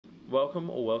Welcome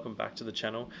or welcome back to the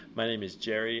channel. My name is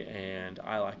Jerry and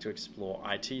I like to explore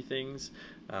IT things.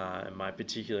 My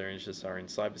particular interests are in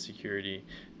cybersecurity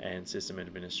and system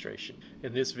administration.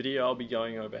 In this video I'll be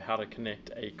going over how to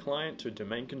connect a client to a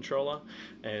domain controller,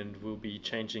 and we'll be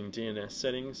changing DNS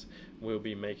settings. We'll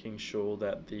be making sure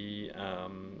that the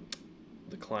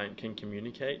client can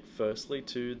communicate firstly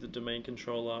to the domain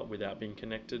controller without being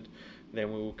connected.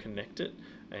 Then we will connect it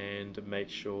and make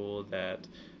sure that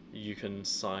you can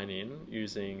sign in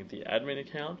using the admin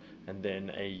account and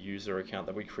then a user account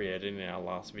that we created in our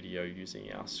last video using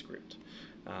our script.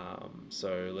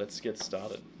 So let's get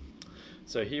started.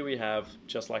 So here we have,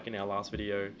 just like in our last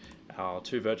video, our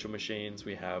two virtual machines.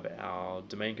 We have our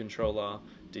domain controller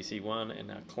DC1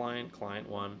 and our client,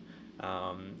 client1.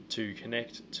 To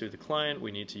connect to the client,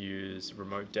 we need to use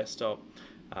remote desktop,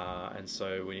 and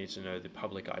so we need to know the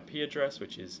public IP address,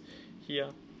 which is here.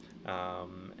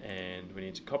 And we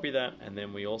need to copy that, and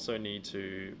then we also need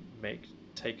to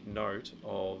take note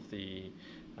of the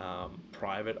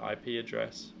private IP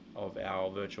address of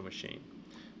our virtual machine,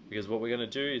 because what we're going to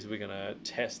do is we're going to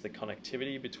test the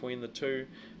connectivity between the two.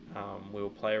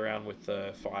 We'll play around with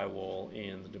the firewall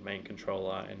in the domain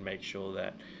controller and make sure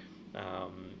that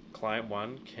client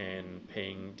 1 can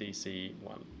ping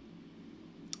DC1.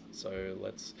 So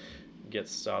let's get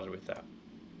started with that.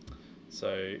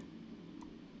 So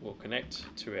we'll connect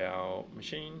to our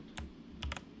machine.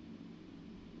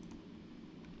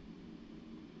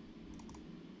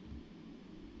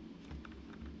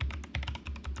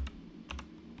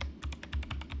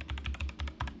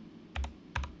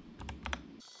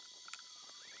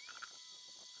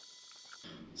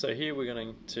 So here we're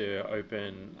going to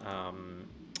open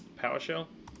PowerShell.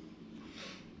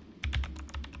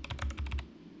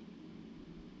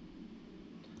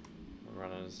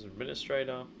 Run it as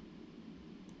administrator.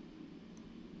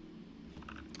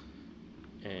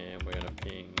 And we're going to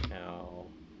ping our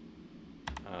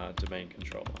domain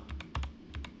controller.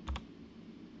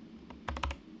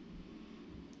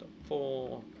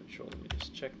 .4, pretty sure, let me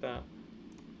just check that.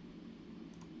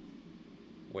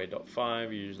 We're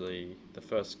 .5, usually the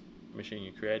first machine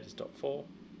you create is .4.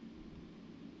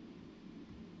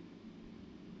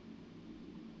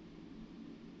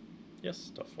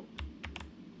 Yes, .4. So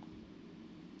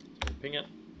we'll ping it.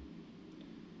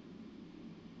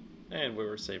 And we're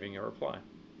receiving a reply.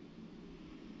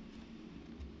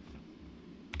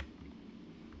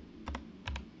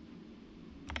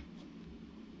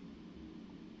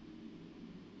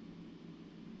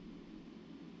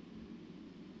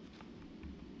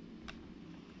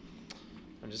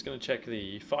 I'm just going to check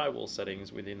the firewall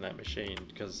settings within that machine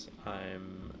because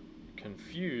I'm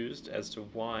confused as to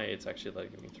why it's actually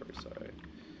letting me through. So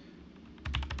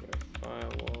go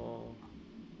firewall,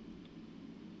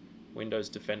 Windows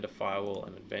Defender Firewall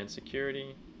and Advanced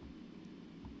Security.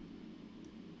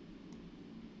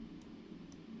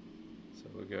 So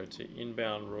we'll go to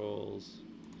inbound rules,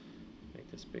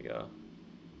 make this bigger.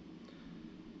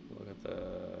 Look at the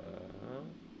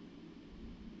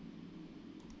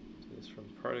do this from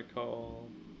protocol.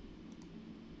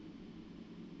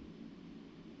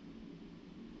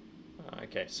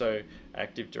 Okay, so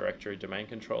Active Directory Domain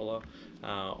Controller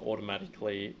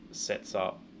automatically sets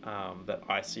up that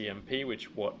ICMP, which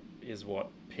is what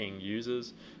ping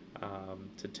uses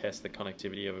to test the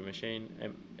connectivity of a machine,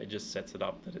 and it just sets it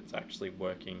up that it's actually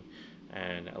working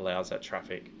and allows that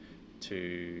traffic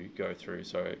to go through,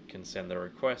 so it can send the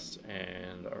request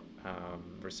and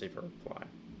receive a reply.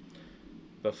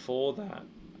 Before that,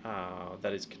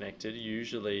 that is connected,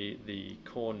 usually the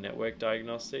core network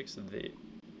diagnostics,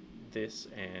 this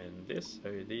and this,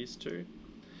 so these two,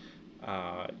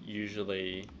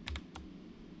 usually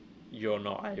you're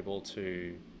not able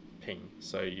to ping,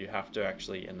 so you have to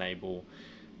actually enable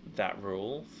that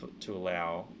rule to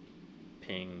allow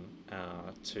ping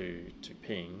to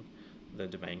ping the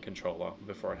domain controller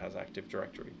before it has Active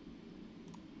Directory.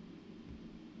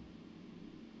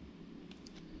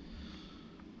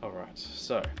 Alright,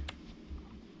 so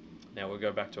now we'll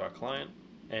go back to our client,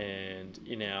 and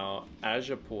in our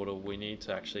Azure portal we need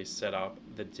to actually set up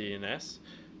the DNS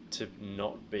to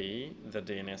not be the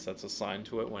DNS that's assigned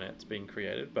to it when it's being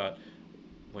created, but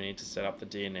we need to set up the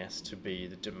DNS to be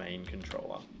the domain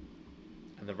controller.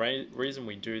 And the reason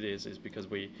we do this is because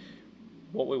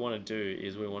what we want to do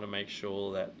is we want to make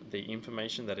sure that the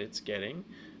information that it's getting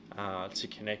to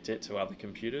connect it to other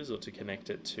computers or to connect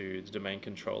it to the domain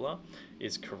controller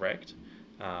is correct,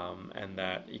 and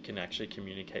that it can actually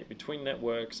communicate between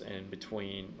networks and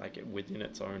between, like, within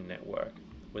its own network,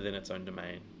 within its own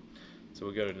domain. So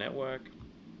we'll go to network,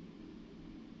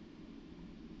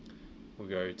 we'll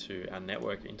go to our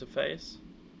network interface,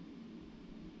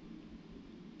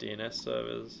 DNS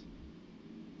servers,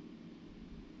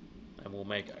 and we'll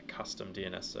make a custom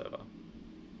DNS server.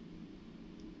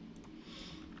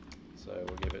 So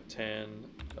we'll give it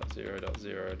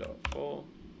 10.0.0.4.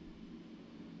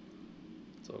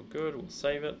 It's all good, we'll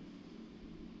save it.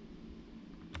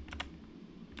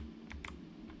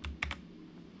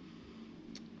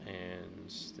 And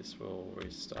this will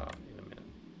restart in a minute.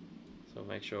 So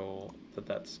make sure that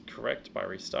that's correct by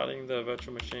restarting the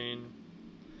virtual machine.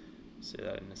 See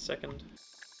that in a second.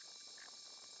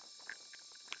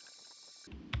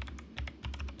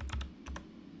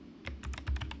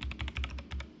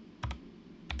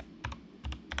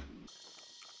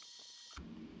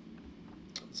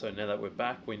 So now that we're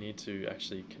back, we need to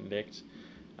actually connect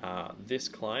this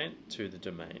client to the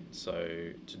domain.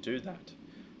 So to do that,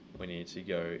 we need to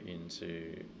go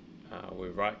into, we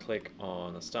right click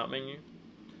on the start menu,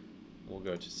 we'll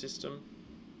go to system,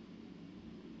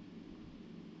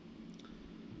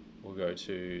 we'll go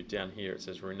to down here it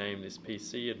says rename this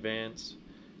PC advanced.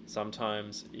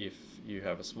 Sometimes if you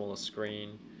have a smaller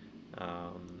screen,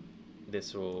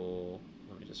 this will,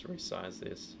 let me just resize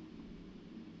this.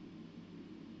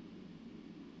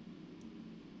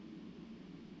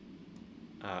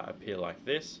 Appear like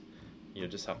this. You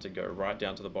just have to go right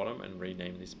down to the bottom and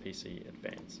rename this PC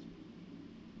advanced.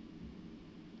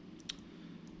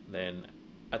 Then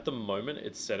at the moment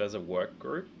it's set as a work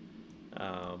group,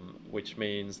 which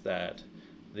means that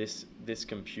this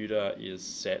computer is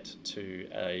set to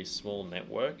a small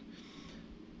network,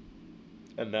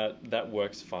 and that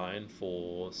works fine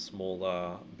for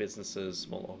smaller businesses,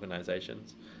 small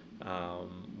organizations,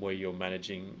 where you're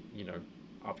managing, you know,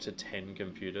 up to 10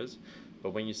 computers.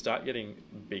 But when you start getting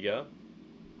bigger,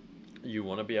 you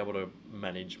want to be able to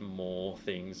manage more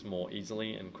things more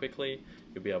easily and quickly.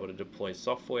 You'll be able to deploy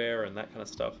software and that kind of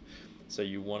stuff. So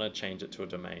you want to change it to a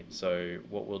domain. So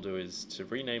what we'll do is to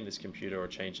rename this computer or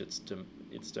change its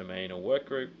domain or work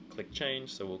group, click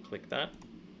change. So we'll click that.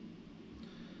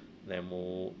 Then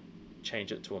we'll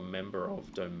change it to a member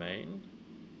of domain.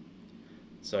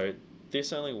 So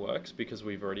this only works because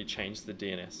we've already changed the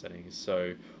DNS settings.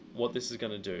 So what this is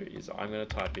going to do is I'm going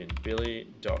to type in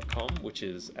billy.com, which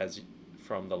is, as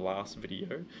from the last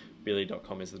video,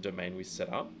 billy.com is the domain we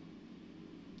set up.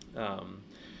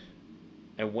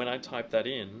 And when I type that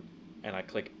in and I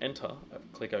click enter,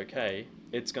 click OK,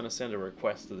 it's going to send a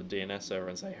request to the DNS server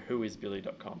and say, who is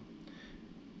billy.com?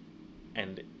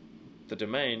 And the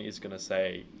domain is going to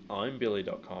say, I'm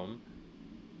billy.com.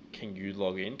 Can you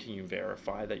log in? Can you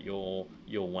verify that you're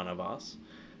one of us?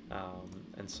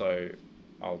 And so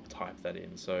I'll type that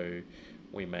in. So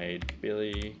we made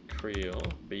Billy Creel,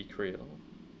 B Creel.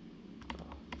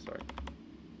 Sorry.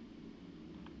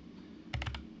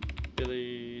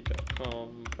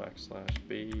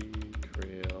 Billy.com/B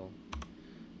Creel,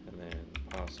 and then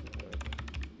password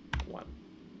 1.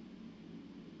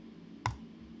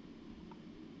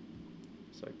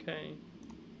 It's okay.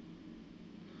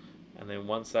 And then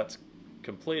once that's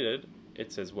completed,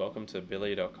 it says welcome to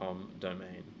billy.com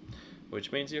domain,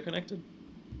 which means you're connected.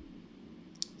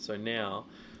 So now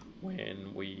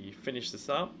when we finish this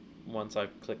up, once I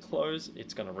click close,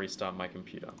 it's going to restart my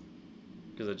computer,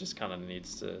 because it just kind of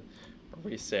needs to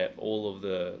reset all of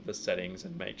the settings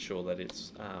and make sure that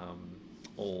it's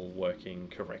all working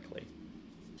correctly.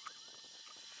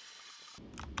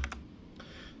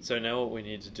 So now what we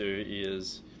need to do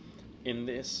is, in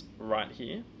this right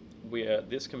here, where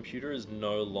this computer is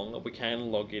no longer, we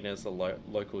can log in as the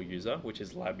local user, which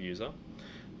is lab user,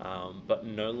 but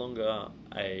no longer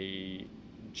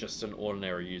just an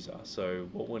ordinary user. So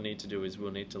what we'll need to do is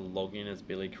we'll need to log in as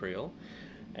Billy Creel,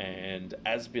 and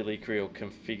as Billy Creel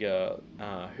configure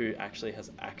who actually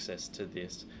has access to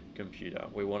this computer.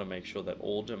 We want to make sure that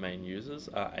all domain users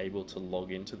are able to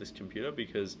log into this computer,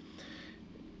 because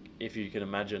if you can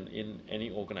imagine, in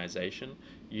any organization,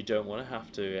 you don't want to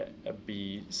have to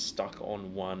be stuck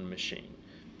on one machine.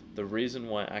 The reason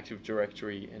why Active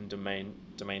Directory and domain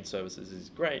services is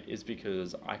great is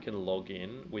because I can log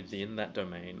in within that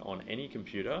domain on any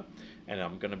computer, and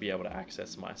I'm going to be able to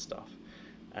access my stuff.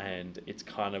 And it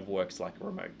kind of works like a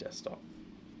remote desktop.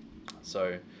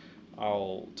 So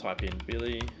I'll type in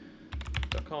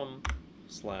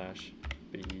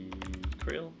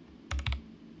billy.com/bcreel,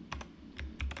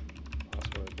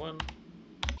 password 1.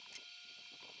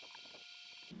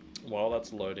 While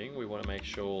that's loading, we want to make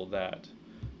sure that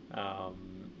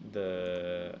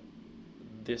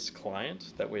this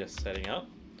client that we are setting up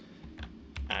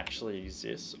actually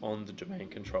exists on the domain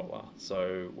controller.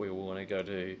 So we will want to go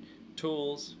to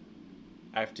Tools,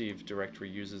 Active Directory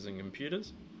Users and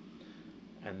Computers,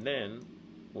 and then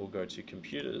we'll go to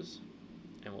Computers,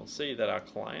 and we'll see that our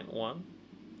client 1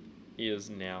 is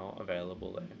now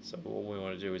available there. So what we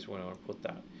want to do is we want to put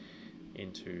that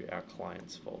into our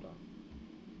clients folder.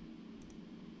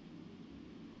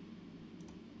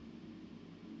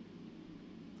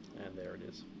 And there it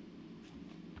is.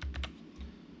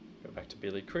 Go back to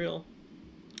Billy Creel.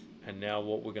 And now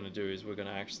what we're going to do is we're going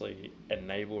to actually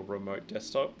enable remote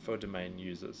desktop for domain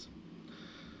users.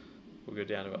 We'll go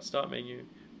down to our start menu.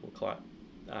 We'll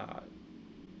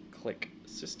click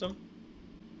system.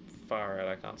 Far out,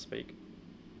 I can't speak.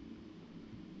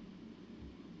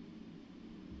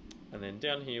 And then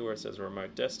down here where it says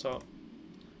remote desktop,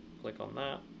 click on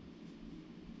that.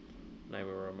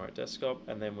 Enable remote desktop,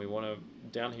 and then we want to,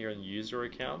 down here in user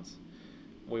accounts,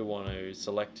 we want to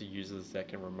select users that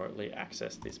can remotely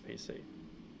access this PC.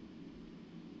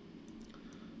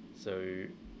 So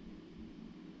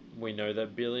we know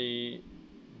that Billy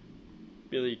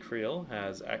Creel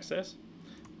has access,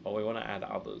 but we want to add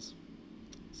others.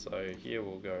 So here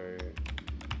we'll go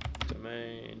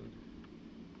domain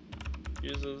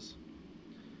users,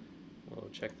 we'll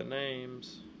check the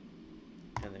names,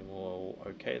 and then we'll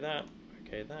okay that.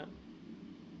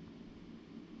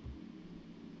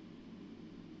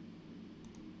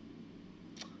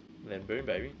 Then boom,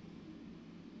 baby,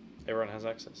 everyone has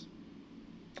access.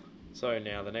 So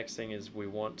now the next thing is we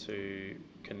want to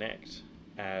connect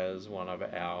as one of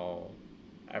our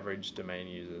average domain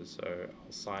users. So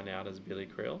I'll sign out as Billy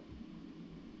Creel.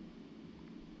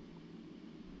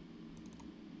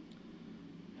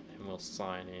 And then we'll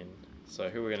sign in. So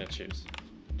who we're going to choose?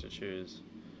 To choose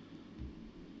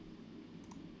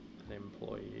an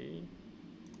employee.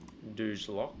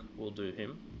 Doujlock, we'll do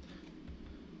him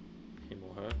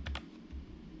or her.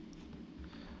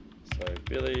 So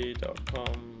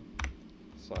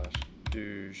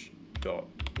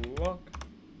billy.com/douge.lock.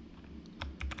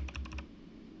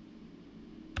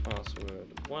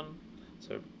 Password 1.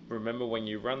 So remember, when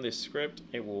you run this script,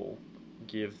 it will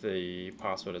give the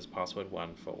password as password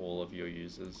 1 for all of your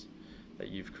users that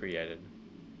you've created.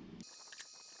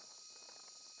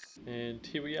 And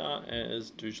here we are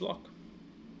as Doujlock.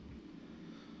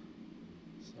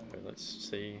 So let's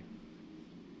see.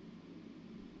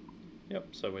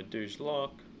 Yep, so we're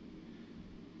Doujlock.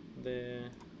 There.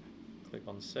 Click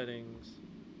on settings.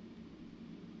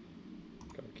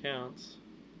 Go accounts.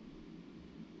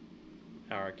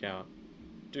 Our account,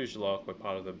 Doujlock, we're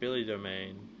part of the Billy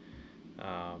domain,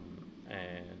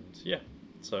 and yeah,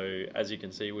 so as you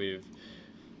can see,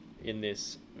 in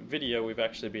this video we've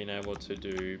actually been able to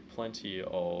do plenty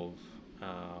of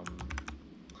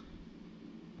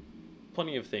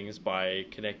things by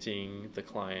connecting the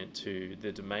client to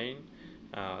the domain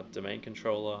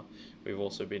controller. We've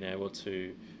also been able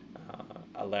to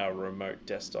allow remote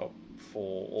desktop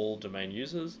for all domain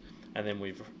users. And then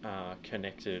we've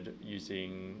connected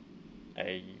using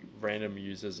a random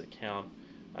user's account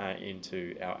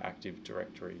into our Active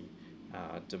Directory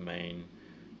domain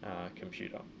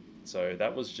computer. So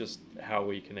that was just how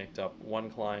we connect up one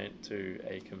client to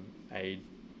a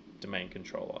domain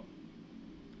controller.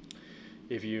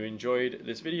 If you enjoyed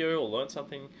this video or learned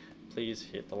something, please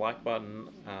hit the like button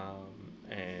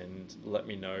and let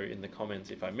me know in the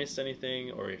comments if I missed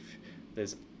anything, or if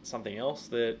there's something else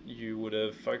that you would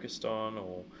have focused on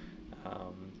or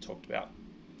talked about.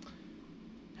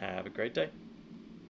 Have a great day.